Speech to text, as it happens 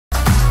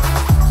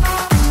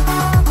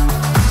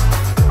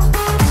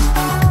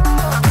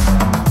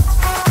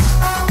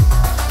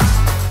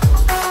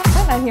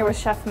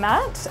Chef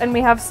Matt, and we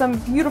have some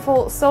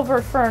beautiful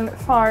Silver Fern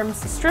Farms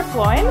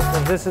striploin.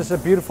 This is a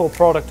beautiful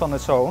product on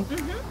its own,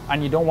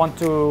 and you don't want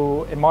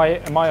to, in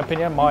my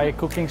opinion, my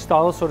cooking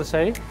style, so to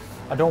say,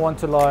 I don't want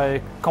to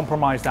like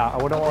compromise that.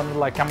 I don't want to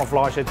like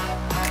camouflage it.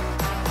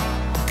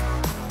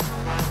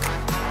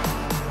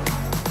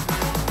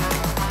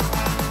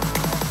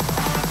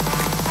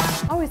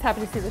 Always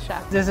happy to see the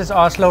chef. This is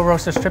our slow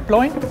roasted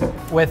striploin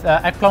with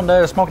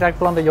smoked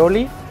eggplant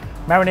aioli,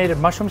 marinated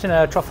mushrooms in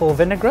a truffle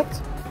vinaigrette.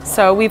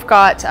 So we've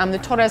got the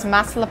Torres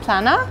Masa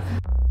Plana.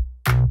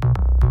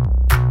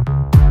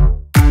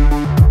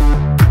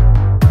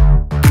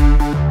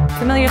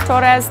 Familia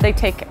Torres, they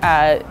take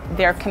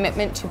their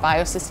commitment to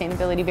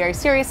biosustainability very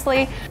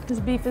seriously. This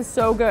beef is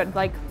so good,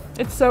 like,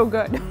 it's so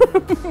good.